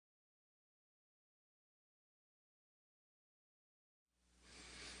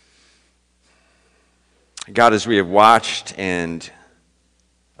God, as we have watched and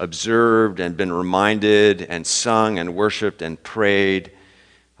observed and been reminded and sung and worshiped and prayed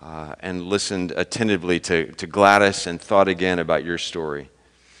and listened attentively to Gladys and thought again about your story,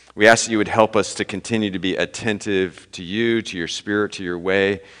 we ask that you would help us to continue to be attentive to you, to your spirit, to your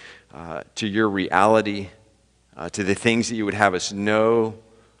way, to your reality, to the things that you would have us know,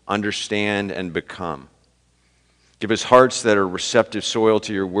 understand, and become. Give us hearts that are receptive soil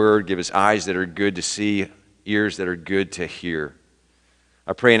to your word. Give us eyes that are good to see, ears that are good to hear.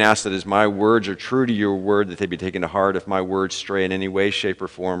 I pray and ask that as my words are true to your word, that they be taken to heart. If my words stray in any way, shape, or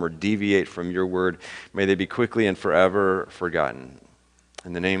form, or deviate from your word, may they be quickly and forever forgotten.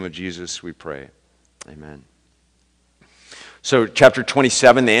 In the name of Jesus we pray. Amen. So chapter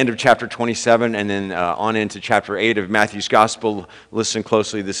 27, the end of chapter 27, and then on into chapter 8 of Matthew's Gospel. Listen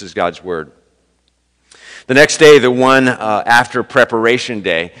closely, this is God's word. The next day, the one after preparation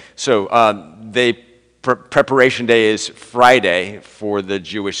day. So preparation day is Friday for the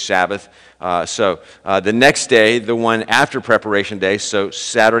Jewish Sabbath. The next day, the one after preparation day, so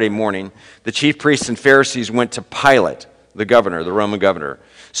Saturday morning, the chief priests and Pharisees went to Pilate, the governor, the Roman governor.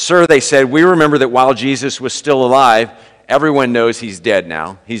 Sir, they said, we remember that while Jesus was still alive, everyone knows he's dead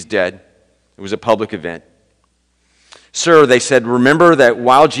now. He's dead. It was a public event. Sir, they said, remember that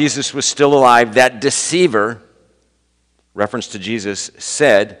while Jesus was still alive, that deceiver, reference to Jesus,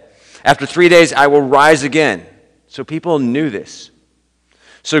 said, after 3 days I will rise again. So people knew this.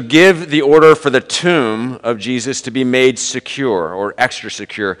 So give the order for the tomb of Jesus to be made secure or extra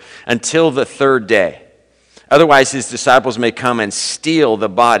secure until the third day. Otherwise his disciples may come and steal the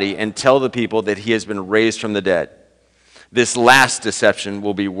body and tell the people that he has been raised from the dead. This last deception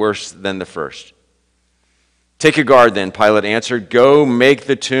will be worse than the first. Take a guard then, Pilate answered. Go make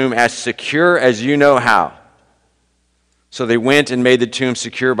the tomb as secure as you know how. So they went and made the tomb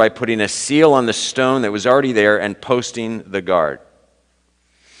secure by putting a seal on the stone that was already there and posting the guard.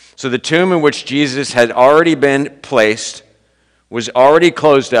 So the tomb in which Jesus had already been placed was already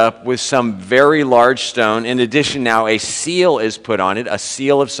closed up with some very large stone. In addition, now a seal is put on it, a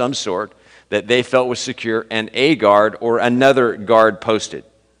seal of some sort that they felt was secure, and a guard or another guard posted.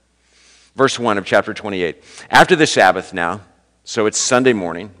 Verse 1 of chapter 28. After the Sabbath now, so it's Sunday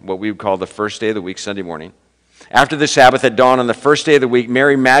morning, what we would call the first day of the week, Sunday morning. After the Sabbath had dawned on the first day of the week,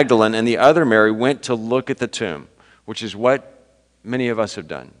 Mary Magdalene and the other Mary went to look at the tomb, which is what many of us have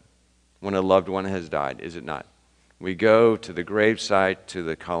done when a loved one has died, is it not? We go to the gravesite, to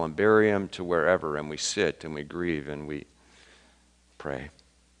the columbarium, to wherever, and we sit and we grieve and we pray.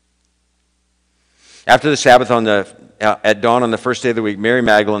 After the Sabbath at dawn on the first day of the week, Mary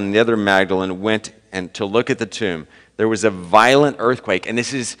Magdalene and the other Magdalene went to look at the tomb. There was a violent earthquake, and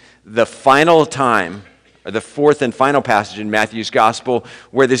this is the final time, or the fourth and final passage in Matthew's Gospel,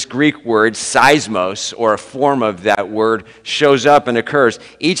 where this Greek word, seismos, or a form of that word, shows up and occurs.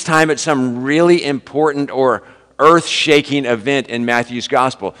 Each time it's some really important or earth-shaking event in Matthew's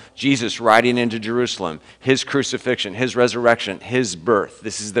Gospel. Jesus riding into Jerusalem, his crucifixion, his resurrection, his birth.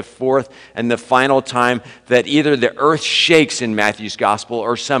 This is the fourth and the final time that either the earth shakes in Matthew's Gospel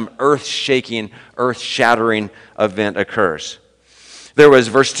or some earth-shaking, earth-shattering event occurs. There was,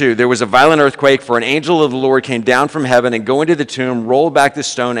 verse 2, there was a violent earthquake, for an angel of the Lord came down from heaven and going to the tomb, rolled back the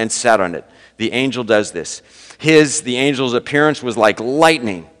stone and sat on it. The angel does this. The angel's appearance was like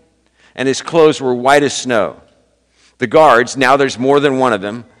lightning, and his clothes were white as snow. The guards, now there's more than one of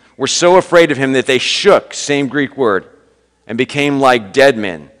them, were so afraid of him that they shook, same Greek word, and became like dead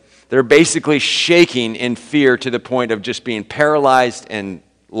men. They're basically shaking in fear to the point of just being paralyzed and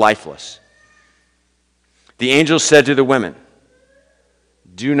lifeless. The angel said to the women,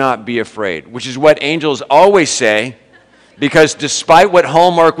 do not be afraid, which is what angels always say, because despite what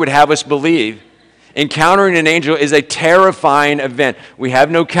Hallmark would have us believe, encountering an angel is a terrifying event. We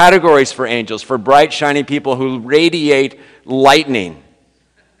have no categories for angels, for bright, shiny people who radiate lightning.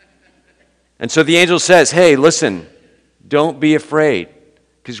 And so the angel says, hey, listen, don't be afraid.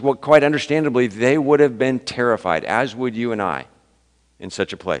 Because quite understandably, they would have been terrified, as would you and I, in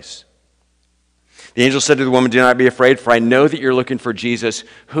such a place. The angel said to the woman, do not be afraid, for I know that you're looking for Jesus,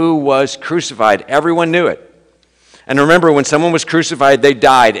 who was crucified. Everyone knew it. And remember, when someone was crucified, they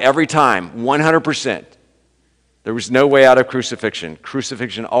died every time, 100%. There was no way out of crucifixion.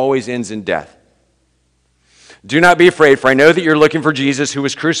 Crucifixion always ends in death. Do not be afraid, for I know that you're looking for Jesus who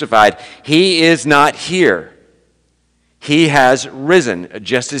was crucified. He is not here. He has risen,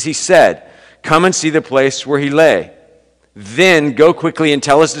 just as he said. Come and see the place where he lay. Then go quickly and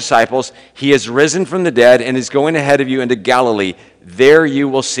tell his disciples, he has risen from the dead and is going ahead of you into Galilee. There you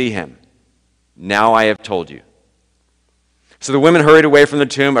will see him. Now I have told you. So the women hurried away from the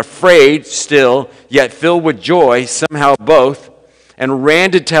tomb, afraid still, yet filled with joy, somehow both, and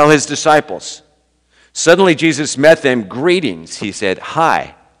ran to tell his disciples. Suddenly Jesus met them. Greetings, he said.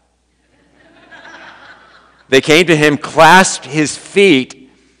 Hi. They came to him, clasped his feet,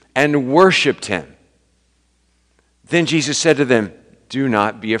 and worshiped him. Then Jesus said to them, do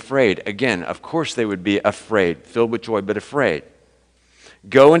not be afraid. Again, of course they would be afraid, filled with joy, but afraid.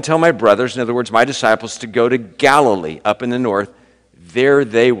 Go and tell my brothers, in other words, my disciples, to go to Galilee up in the north. There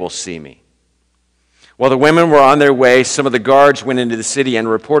they will see me. While the women were on their way, some of the guards went into the city and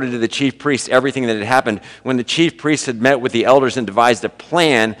reported to the chief priests everything that had happened. When the chief priests had met with the elders and devised a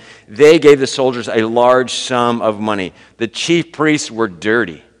plan, they gave the soldiers a large sum of money. The chief priests were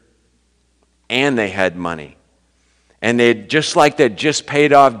dirty, and they had money. And just like they'd just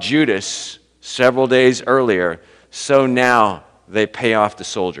paid off Judas several days earlier, so now they pay off the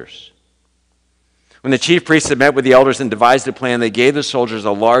soldiers. When the chief priests had met with the elders and devised a plan, they gave the soldiers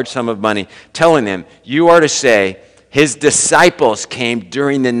a large sum of money, telling them, you are to say, his disciples came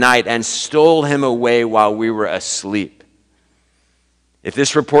during the night and stole him away while we were asleep. If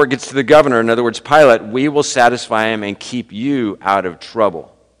this report gets to the governor, in other words, Pilate, we will satisfy him and keep you out of trouble.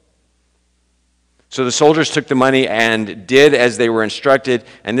 So the soldiers took the money and did as they were instructed,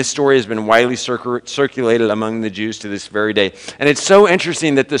 and this story has been widely circulated among the Jews to this very day. And it's so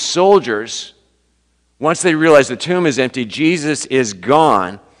interesting that the soldiers, once they realized the tomb is empty, Jesus is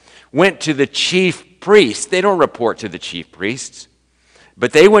gone, went to the chief priests. They don't report to the chief priests,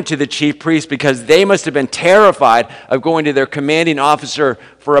 but they went to the chief priests because they must have been terrified of going to their commanding officer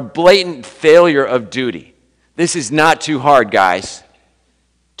for a blatant failure of duty. This is not too hard, guys.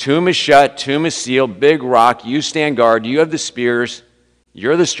 Tomb is shut, tomb is sealed, big rock, you stand guard, you have the spears,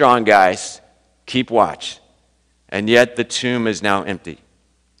 you're the strong guys, keep watch. And yet the tomb is now empty.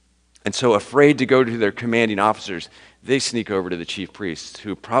 And so afraid to go to their commanding officers, they sneak over to the chief priests,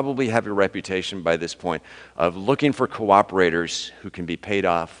 who probably have a reputation by this point of looking for cooperators who can be paid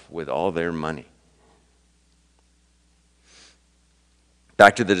off with all their money.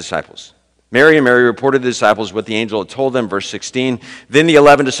 Back to the disciples. Mary reported to the disciples what the angel had told them, verse 16. Then the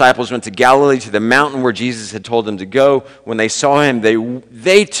 11 disciples went to Galilee, to the mountain where Jesus had told them to go. When they saw him,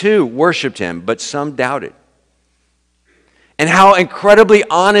 they too worshiped him, but some doubted. And how incredibly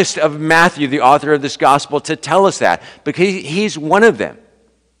honest of Matthew, the author of this gospel, to tell us that, because he's one of them.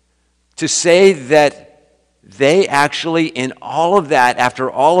 To say that they actually, in all of that, after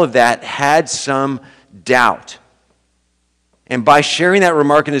all of that, had some doubt. And by sharing that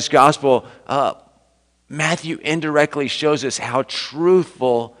remark in his gospel, Matthew indirectly shows us how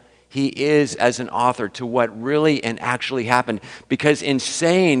truthful he is as an author to what really and actually happened. Because in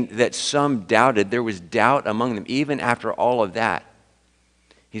saying that some doubted, there was doubt among them, even after all of that.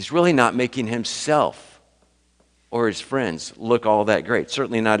 He's really not making himself or his friends look all that great.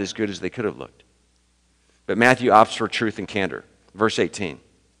 Certainly not as good as they could have looked. But Matthew opts for truth and candor. Verse 18.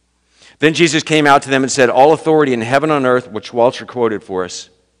 Then Jesus came out to them and said, all authority in heaven and on earth, which Walter quoted for us,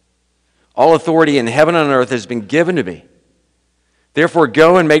 all authority in heaven and on earth has been given to me. Therefore,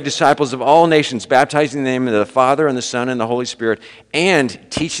 go and make disciples of all nations, baptizing them in the Father and the Son and the Holy Spirit, and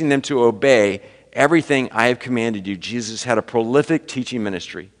teaching them to obey everything I have commanded you. Jesus had a prolific teaching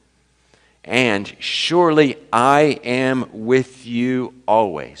ministry. And surely I am with you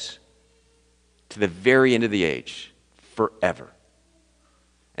always, to the very end of the age, forever.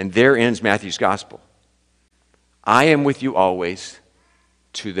 And there ends Matthew's gospel. I am with you always,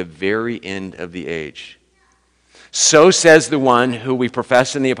 to the very end of the age. So says the one who we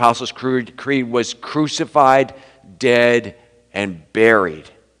profess in the Apostles' Creed was crucified, dead, and buried,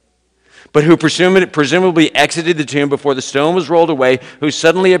 but who presumably exited the tomb before the stone was rolled away, who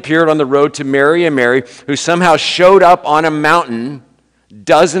suddenly appeared on the road to Mary and Mary, who somehow showed up on a mountain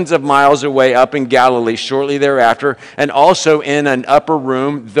dozens of miles away up in Galilee shortly thereafter, and also in an upper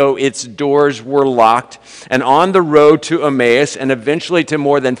room, though its doors were locked, and on the road to Emmaus, and eventually to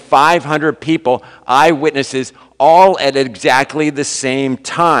more than 500 people, eyewitnesses, all at exactly the same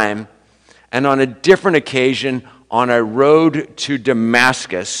time, and on a different occasion on a road to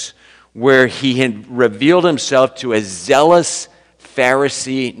Damascus, where he had revealed himself to a zealous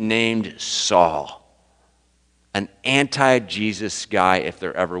Pharisee named Saul. An anti-Jesus guy, if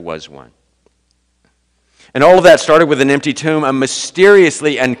there ever was one. And all of that started with an empty tomb, a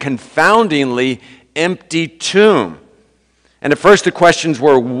mysteriously and confoundingly empty tomb. And at first the questions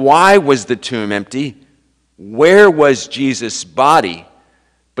were, why was the tomb empty? Where was Jesus' body?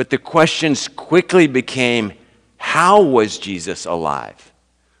 But the questions quickly became, how was Jesus alive?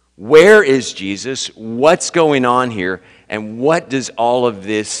 Where is Jesus? What's going on here? And what does all of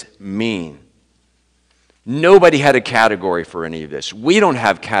this mean? Nobody had a category for any of this. We don't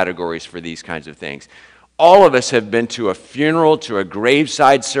have categories for these kinds of things. All of us have been to a funeral, to a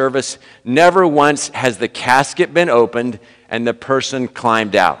graveside service. Never once has the casket been opened and the person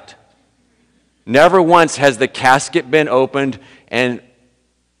climbed out. Never once has the casket been opened and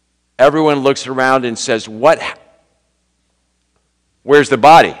everyone looks around and says, where's the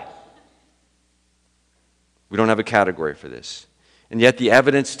body? We don't have a category for this. And yet the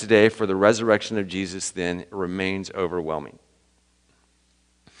evidence today for the resurrection of Jesus then remains overwhelming.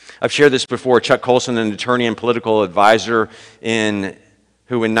 I've shared this before. Chuck Colson, an attorney and political advisor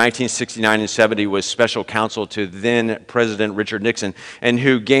who in 1969 and 70 was special counsel to then President Richard Nixon, and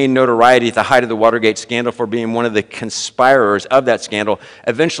who gained notoriety at the height of the Watergate scandal for being one of the conspirators of that scandal,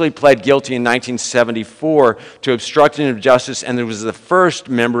 eventually pled guilty in 1974 to obstruction of justice, and was the first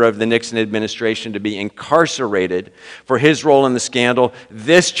member of the Nixon administration to be incarcerated for his role in the scandal.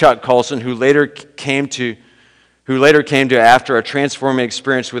 This Chuck Colson, who later came to, after a transforming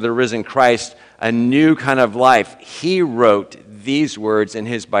experience with the risen Christ, a new kind of life, he wrote these words in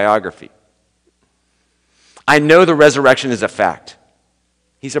his biography. I know the resurrection is a fact.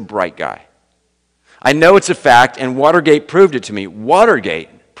 He's a bright guy. I know it's a fact, and Watergate proved it to me.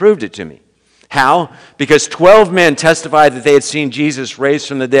 Watergate proved it to me. How? Because 12 men testified that they had seen Jesus raised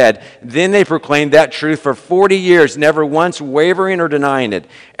from the dead. Then they proclaimed that truth for 40 years, never once wavering or denying it.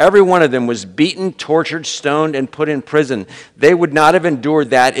 Every one of them was beaten, tortured, stoned, and put in prison. They would not have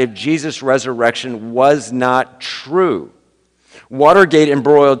endured that if Jesus' resurrection was not true. Watergate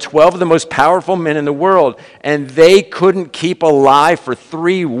embroiled 12 of the most powerful men in the world, and they couldn't keep alive for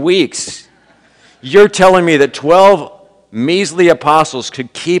 3 weeks. You're telling me that 12 measly apostles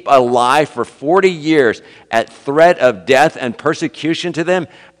could keep alive for 40 years at threat of death and persecution to them?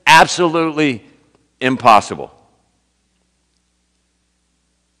 Absolutely impossible.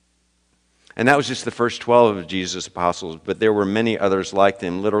 And that was just the first 12 of Jesus' apostles, but there were many others like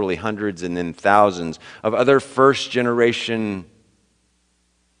them, literally hundreds and then thousands of other first generation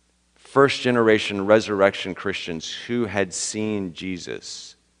resurrection Christians who had seen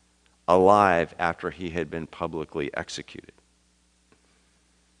Jesus alive after he had been publicly executed.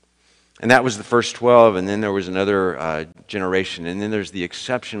 And that was the first 12, and then there was another generation, and then there's the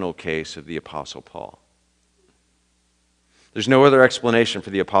exceptional case of the Apostle Paul. There's no other explanation for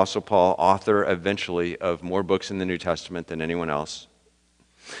the Apostle Paul, author eventually of more books in the New Testament than anyone else,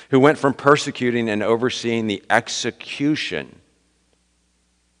 who went from persecuting and overseeing the execution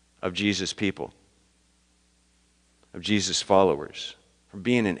of Jesus' people, of Jesus' followers, from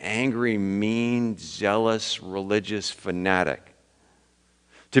being an angry, mean, zealous, religious fanatic,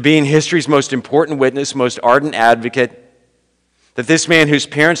 to being history's most important witness, most ardent advocate, that this man whose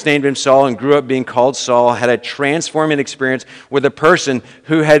parents named him Saul and grew up being called Saul had a transforming experience with a person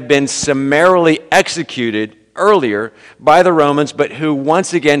who had been summarily executed earlier by the Romans, but who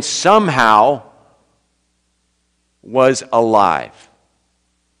once again somehow was alive.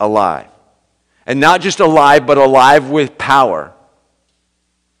 Alive. And not just alive, but alive with power.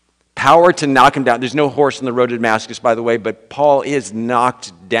 Power to knock him down. There's no horse on the road to Damascus, by the way, but Paul is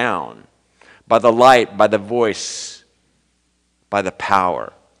knocked down by the light, by the voice, by the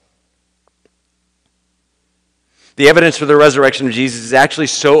power. The evidence for the resurrection of Jesus is actually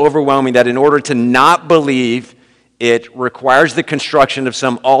so overwhelming that in order to not believe it requires the construction of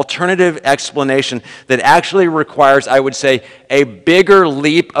some alternative explanation that actually requires, I would say, a bigger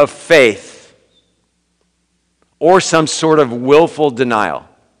leap of faith or some sort of willful denial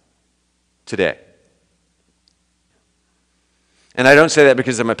today. And I don't say that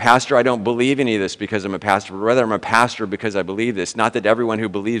because I'm a pastor. I don't believe any of this because I'm a pastor, but rather I'm a pastor because I believe this. Not that everyone who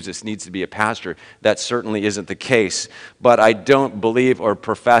believes this needs to be a pastor. That certainly isn't the case. But I don't believe or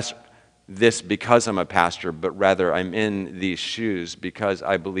profess this because I'm a pastor, but rather I'm in these shoes because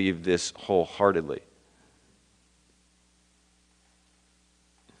I believe this wholeheartedly.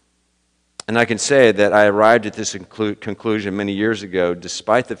 And I can say that I arrived at this conclusion many years ago,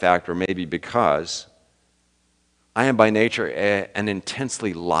 despite the fact, or maybe because, I am by nature an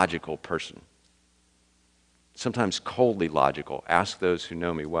intensely logical person. Sometimes coldly logical. Ask those who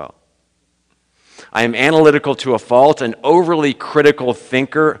know me well. I am analytical to a fault, an overly critical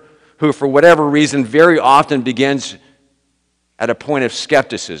thinker who, for whatever reason, very often begins at a point of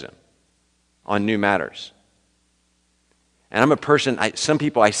skepticism on new matters. And I'm a person, some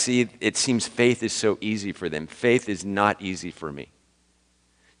people I see, it seems faith is so easy for them. Faith is not easy for me.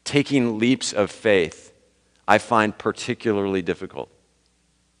 Taking leaps of faith, I find particularly difficult.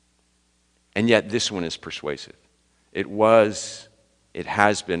 And yet this one is persuasive. It was, it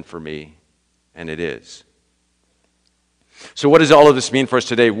has been for me, and it is. So what does all of this mean for us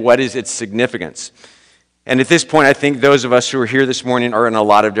today? What is its significance? And at this point, I think those of us who are here this morning are in a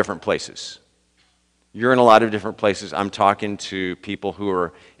lot of different places. You're in a lot of different places. I'm talking to people who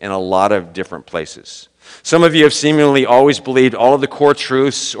are in a lot of different places. Some of you have seemingly always believed all of the core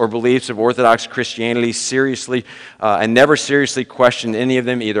truths or beliefs of Orthodox Christianity seriously and never seriously questioned any of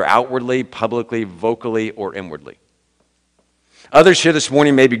them, either outwardly, publicly, vocally, or inwardly. Others here this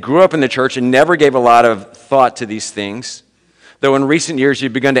morning maybe grew up in the church and never gave a lot of thought to these things, though in recent years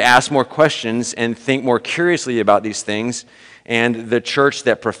you've begun to ask more questions and think more curiously about these things and the church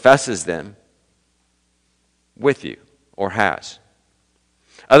that professes them with you, or has.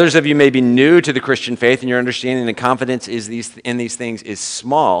 Others of you may be new to the Christian faith, and your understanding and confidence in these things is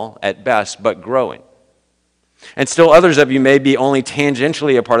small at best, but growing. And still others of you may be only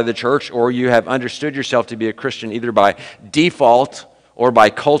tangentially a part of the church, or you have understood yourself to be a Christian either by default or by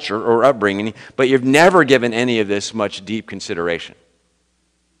culture or upbringing, but you've never given any of this much deep consideration.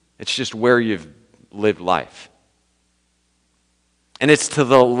 It's just where you've lived life. And it's to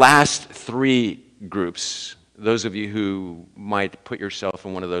the last three groups, those of you who might put yourself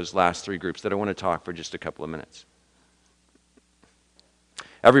in one of those last three groups, that I want to talk for just a couple of minutes.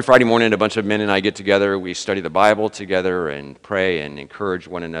 Every Friday morning, a bunch of men and I get together. We study the Bible together and pray and encourage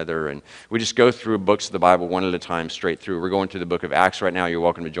one another. And we just go through books of the Bible one at a time, straight through. We're going through the book of Acts right now. You're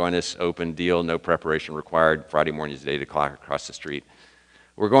welcome to join us. Open deal, no preparation required. Friday morning is 8 o'clock across the street.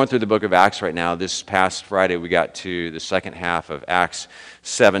 We're going through the book of Acts right now. This past Friday, we got to the second half of Acts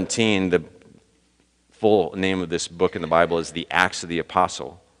 17. The full name of this book in the Bible is the Acts of the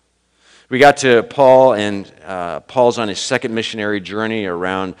Apostle. We got to Paul, and Paul's on his second missionary journey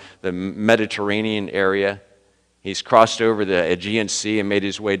around the Mediterranean area. He's crossed over the Aegean Sea and made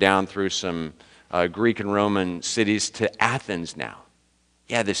his way down through some Greek and Roman cities to Athens now.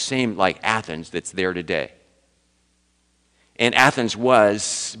 Yeah, the same like Athens that's there today. And Athens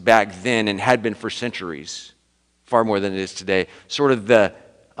was, back then, and had been for centuries, far more than it is today, sort of the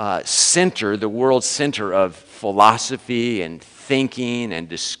center, the world center of philosophy and thinking and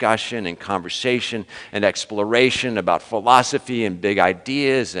discussion and conversation and exploration about philosophy and big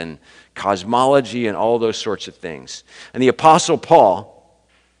ideas and cosmology and all those sorts of things. And the Apostle Paul,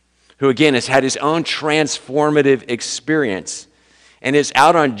 who again has had his own transformative experience and is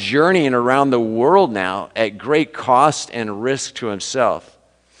out on journeying around the world now at great cost and risk to himself,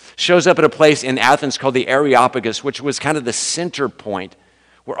 shows up at a place in Athens called the Areopagus, which was kind of the center point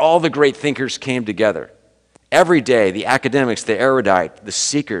where all the great thinkers came together. Every day, the academics, the erudite, the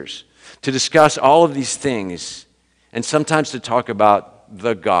seekers, to discuss all of these things and sometimes to talk about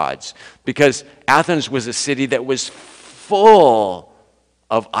the gods. Because Athens was a city that was full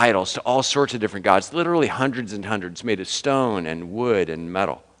of idols to all sorts of different gods, literally hundreds and hundreds made of stone and wood and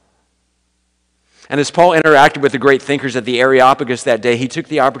metal. And as Paul interacted with the great thinkers at the Areopagus that day, he took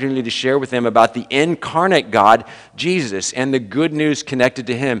the opportunity to share with them about the incarnate God, Jesus, and the good news connected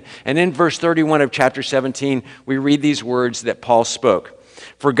to him. And in verse 31 of chapter 17, we read these words that Paul spoke.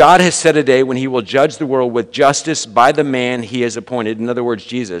 For God has set a day when he will judge the world with justice by the man he has appointed, in other words,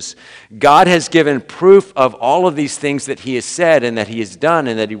 Jesus. God has given proof of all of these things that he has said and that he has done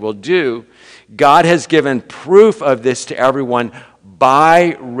and that he will do. God has given proof of this to everyone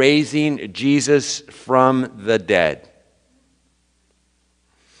by raising Jesus from the dead.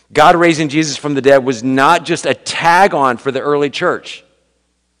 God raising Jesus from the dead was not just a tag-on for the early church,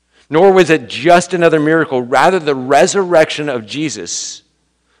 nor was it just another miracle. Rather, the resurrection of Jesus,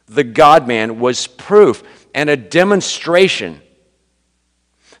 the God-man, was proof and a demonstration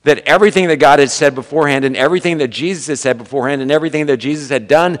that everything that God had said beforehand and everything that Jesus had said beforehand and everything that Jesus had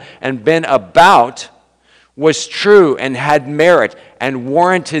done and been about was true and had merit and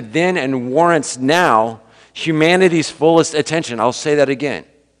warranted then and warrants now humanity's fullest attention. I'll say that again.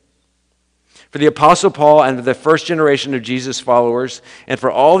 For the Apostle Paul and the first generation of Jesus followers, and for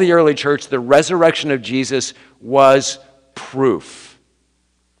all the early church, the resurrection of Jesus was proof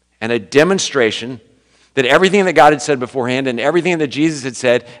and a demonstration that everything that God had said beforehand and everything that Jesus had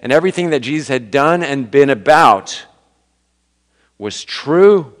said and everything that Jesus had done and been about was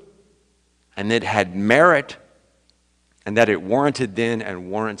true, and it had merit, and that it warranted then and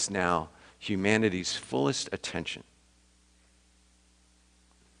warrants now humanity's fullest attention.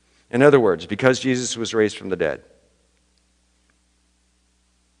 In other words, because Jesus was raised from the dead,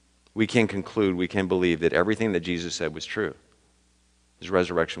 we can conclude, we can believe that everything that Jesus said was true. His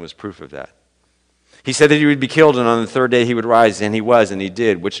resurrection was proof of that. He said that he would be killed and on the third day he would rise, and he was, and he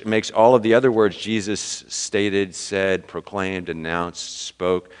did, which makes all of the other words Jesus stated, said, proclaimed, announced,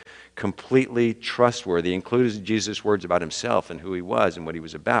 spoke, completely trustworthy, including Jesus' words about himself and who he was and what he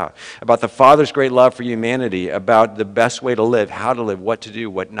was about the Father's great love for humanity, about the best way to live, how to live, what to do,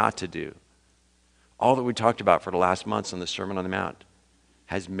 what not to do. All that we talked about for the last months on the Sermon on the Mount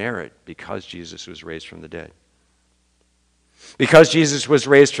has merit because Jesus was raised from the dead. Because Jesus was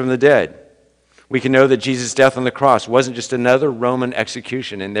raised from the dead, we can know that Jesus' death on the cross wasn't just another Roman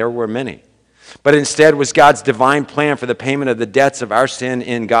execution, and there were many, but instead was God's divine plan for the payment of the debts of our sin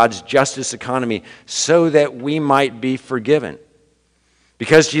in God's justice economy so that we might be forgiven.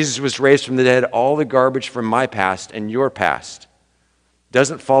 Because Jesus was raised from the dead, all the garbage from my past and your past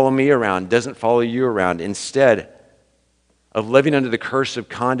doesn't follow me around, doesn't follow you around. Instead of living under the curse of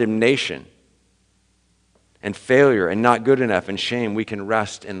condemnation and failure and not good enough and shame, we can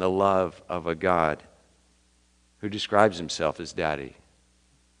rest in the love of a God who describes himself as Daddy,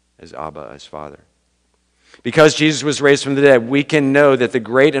 as Abba, as Father. Because Jesus was raised from the dead, we can know that the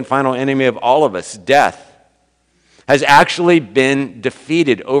great and final enemy of all of us, death, has actually been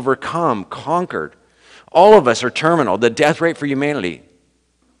defeated, overcome, conquered. All of us are terminal. The death rate for humanity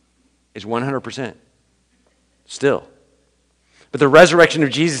is 100%. Still. But the resurrection of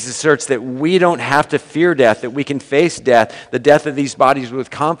Jesus asserts that we don't have to fear death, that we can face death, the death of these bodies, with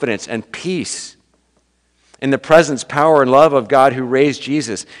confidence and peace in the presence, power, and love of God who raised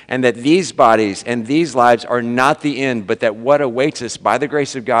Jesus, and that these bodies and these lives are not the end, but that what awaits us by the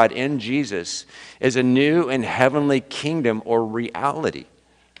grace of God in Jesus is a new and heavenly kingdom or reality.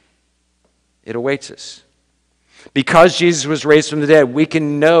 It awaits us. Because Jesus was raised from the dead, we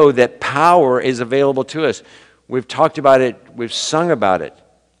can know that power is available to us. We've talked about it. We've sung about it.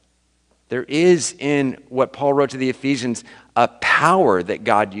 There is in what Paul wrote to the Ephesians a power that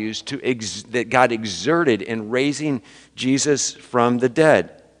God used that God exerted in raising Jesus from the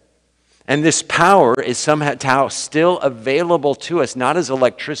dead. And this power is somehow still available to us, not as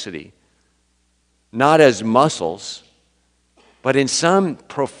electricity, not as muscles, but in some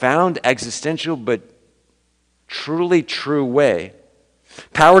profound existential but truly true way.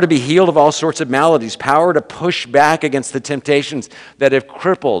 Power to be healed of all sorts of maladies. Power to push back against the temptations that have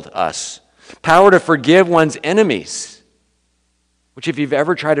crippled us. Power to forgive one's enemies, which if you've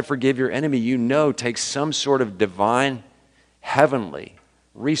ever tried to forgive your enemy, you know takes some sort of divine, heavenly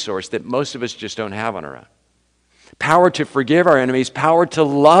resource that most of us just don't have on our own. Power to forgive our enemies. Power to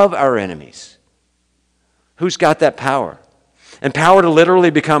love our enemies. Who's got that power? And power to literally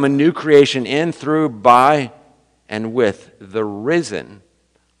become a new creation in, through, by, and with the risen,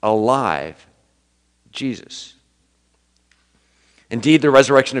 alive Jesus. Indeed, the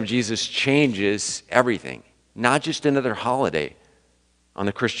resurrection of Jesus changes everything, not just another holiday on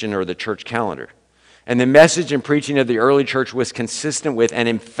the Christian or the church calendar. And the message and preaching of the early church was consistent with and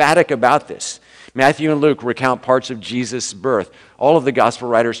emphatic about this. Matthew and Luke recount parts of Jesus' birth. All of the gospel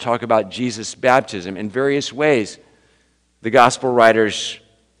writers talk about Jesus' baptism in various ways. The gospel writers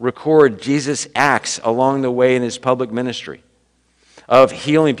record Jesus' acts along the way in his public ministry of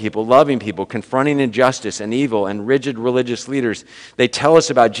healing people, loving people, confronting injustice and evil and rigid religious leaders. They tell us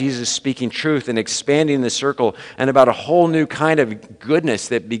about Jesus speaking truth and expanding the circle, and about a whole new kind of goodness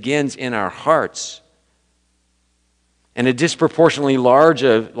that begins in our hearts. And a disproportionately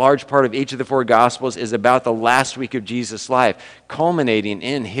large part of each of the four Gospels is about the last week of Jesus' life, culminating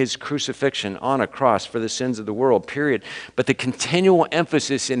in his crucifixion on a cross for the sins of the world, period. But the continual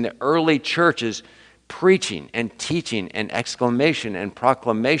emphasis in the early churches, preaching and teaching and exclamation and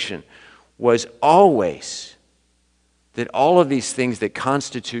proclamation, was always that all of these things that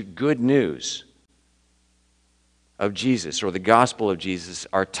constitute good news of Jesus or the gospel of Jesus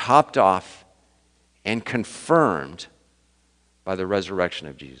are topped off and confirmed by the resurrection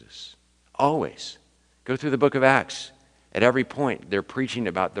of Jesus. Always. Go through the book of Acts. At every point, they're preaching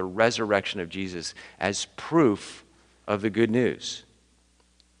about the resurrection of Jesus as proof of the good news.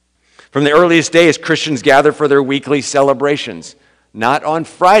 From the earliest days, Christians gather for their weekly celebrations, not on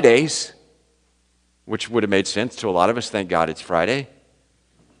Fridays, which would have made sense to a lot of us. Thank God it's Friday.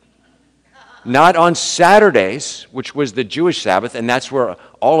 Not on Saturdays, which was the Jewish Sabbath, and that's where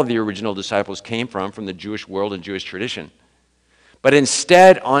all of the original disciples came from the Jewish world and Jewish tradition. But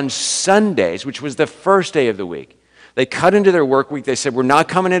instead on Sundays, which was the first day of the week. They cut into their work week. They said, we're not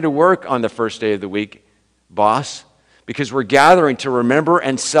coming into work on the first day of the week, boss, because we're gathering to remember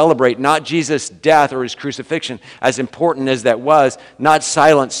and celebrate not Jesus' death or his crucifixion, as important as that was, not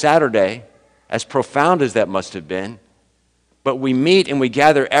Silent Saturday, as profound as that must have been, but we meet and we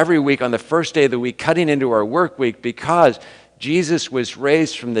gather every week on the first day of the week, cutting into our work week, because Jesus was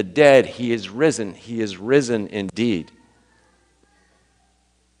raised from the dead. He is risen. He is risen indeed.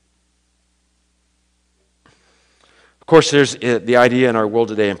 Of course, there's the idea in our world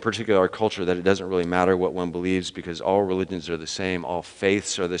today, in particular our culture, that it doesn't really matter what one believes because all religions are the same, all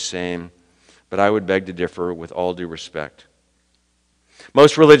faiths are the same. But I would beg to differ with all due respect.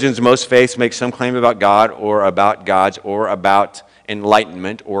 Most religions, most faiths make some claim about God or about gods or about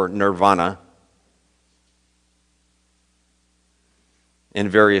enlightenment or nirvana in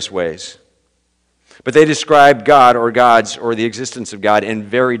various ways. But they describe God or gods or the existence of God in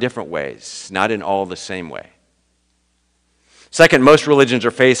very different ways, not in all the same way. Second, most religions or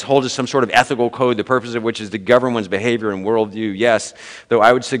faiths hold to some sort of ethical code, the purpose of which is to govern one's behavior and worldview. Yes, though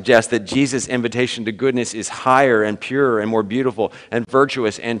I would suggest that Jesus' invitation to goodness is higher and purer and more beautiful and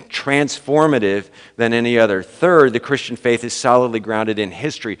virtuous and transformative than any other. Third, the Christian faith is solidly grounded in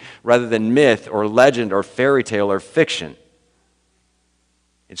history rather than myth or legend or fairy tale or fiction.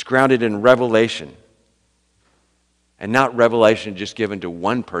 It's grounded in revelation, and not revelation just given to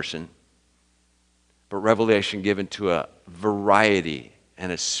one person, but revelation given to a variety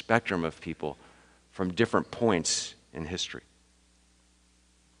and a spectrum of people from different points in history.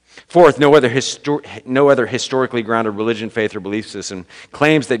 Fourth, no other historically grounded religion, faith, or belief system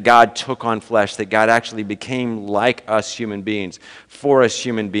claims that God took on flesh, that God actually became like us human beings, for us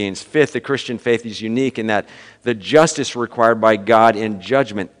human beings. Fifth, the Christian faith is unique in that the justice required by God in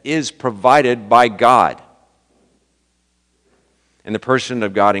judgment is provided by God. In the person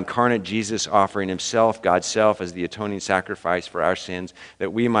of God incarnate, Jesus offering himself, God's self, as the atoning sacrifice for our sins,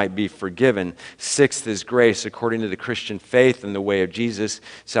 that we might be forgiven. Sixth is grace. According to the Christian faith and the way of Jesus,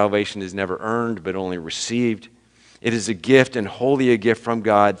 salvation is never earned, but only received. It is a gift, and wholly a gift from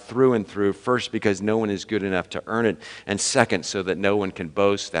God through and through. First, because no one is good enough to earn it. And second, so that no one can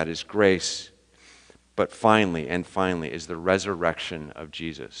boast. That is grace. But finally, is the resurrection of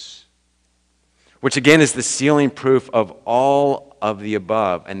Jesus, which again is the sealing proof of all of the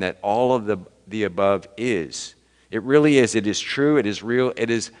above, and that all of the above is. It really is. It is true. It is real. It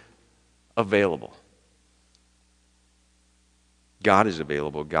is available. God is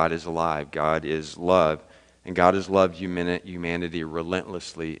available. God is alive. God is love. And God has loved humanity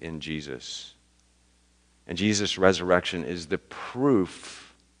relentlessly in Jesus. And Jesus' resurrection is the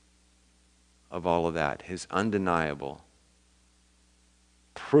proof of all of that. His undeniable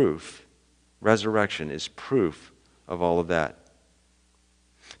proof. Resurrection is proof of all of that.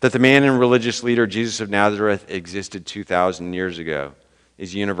 That the man and religious leader Jesus of Nazareth existed 2,000 years ago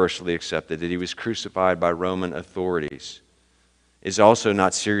is universally accepted. That he was crucified by Roman authorities is also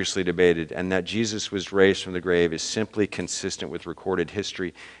not seriously debated. And that Jesus was raised from the grave is simply consistent with recorded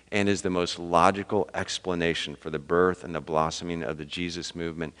history and is the most logical explanation for the birth and the blossoming of the Jesus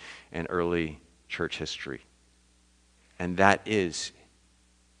movement and early church history. And that is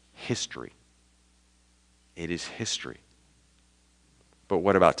history. It is history. But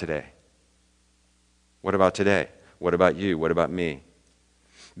what about today? What about today? What about you? What about me?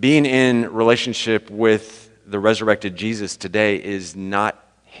 Being in relationship with the resurrected Jesus today is not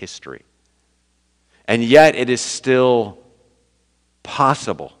history. And yet it is still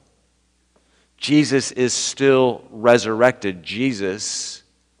possible. Jesus is still resurrected. Jesus,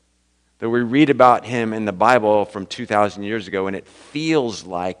 though we read about him in the Bible from 2,000 years ago, and it feels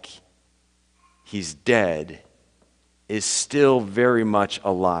like he's dead, is still very much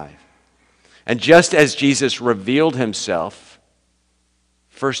alive. And just as Jesus revealed himself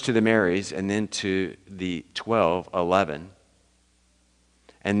first to the Marys and then to the 11,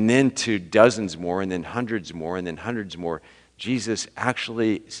 and then to dozens more and then hundreds more and then hundreds more, Jesus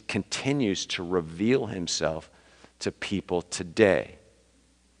actually continues to reveal himself to people today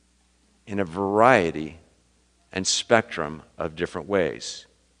in a variety and spectrum of different ways.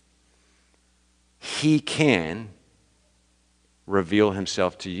 He can reveal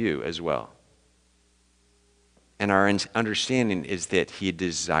himself to you as well. And our understanding is that he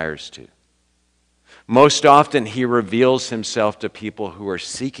desires to. Most often he reveals himself to people who are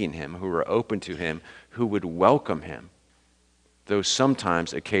seeking him, who are open to him, who would welcome him, though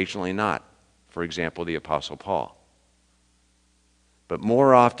sometimes, occasionally not. For example, the Apostle Paul. But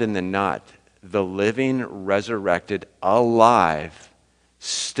more often than not, the living, resurrected, alive,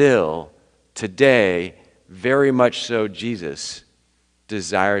 still, today, very much so, Jesus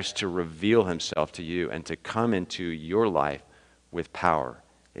desires to reveal himself to you and to come into your life with power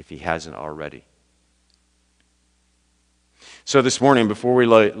if he hasn't already. So this morning, before we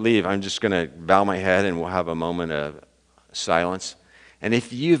leave, I'm just going to bow my head and we'll have a moment of silence. And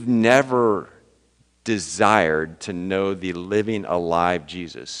if you've never desired to know the living, alive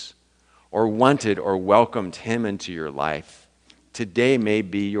Jesus, or wanted or welcomed him into your life, today may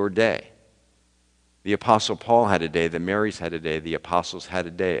be your day. The Apostle Paul had a day, the Marys had a day, the apostles had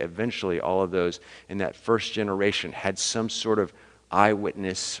a day. Eventually, all of those in that first generation had some sort of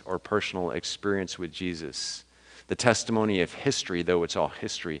eyewitness or personal experience with Jesus. The testimony of history, though it's all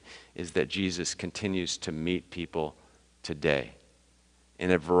history, is that Jesus continues to meet people today.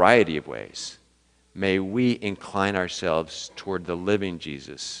 in a variety of ways. May we incline ourselves toward the living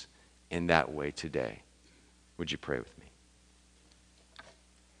Jesus in that way today. Would you pray with me?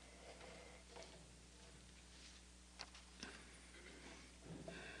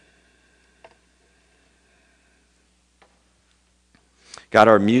 God,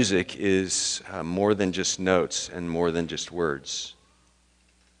 our music is more than just notes and more than just words.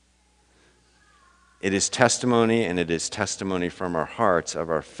 It is testimony, and it is testimony from our hearts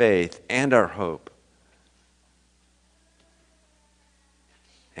of our faith and our hope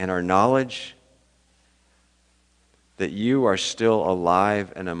and our knowledge that you are still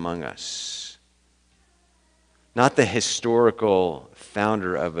alive and among us. Not the historical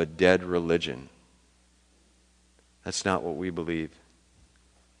founder of a dead religion. That's not what we believe.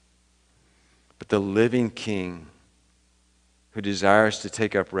 But the living King who desires to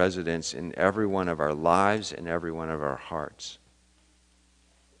take up residence in every one of our lives and every one of our hearts.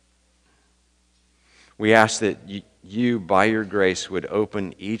 We ask that you, by your grace, would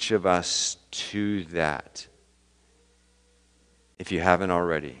open each of us to that, if you haven't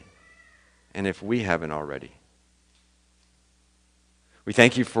already, and if we haven't already. We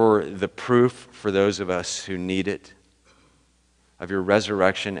thank you for the proof for those of us who need it, of your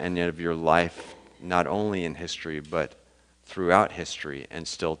resurrection and of your life, not only in history, but throughout history and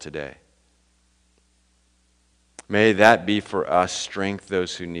still today. May that be for us strength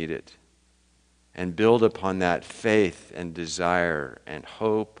those who need it, and build upon that faith and desire and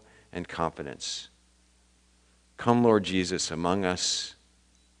hope and confidence. Come, Lord Jesus, among us.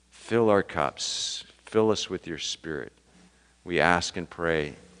 Fill our cups. Fill us with your Spirit. We ask and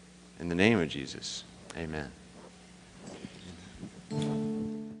pray in the name of Jesus. Amen.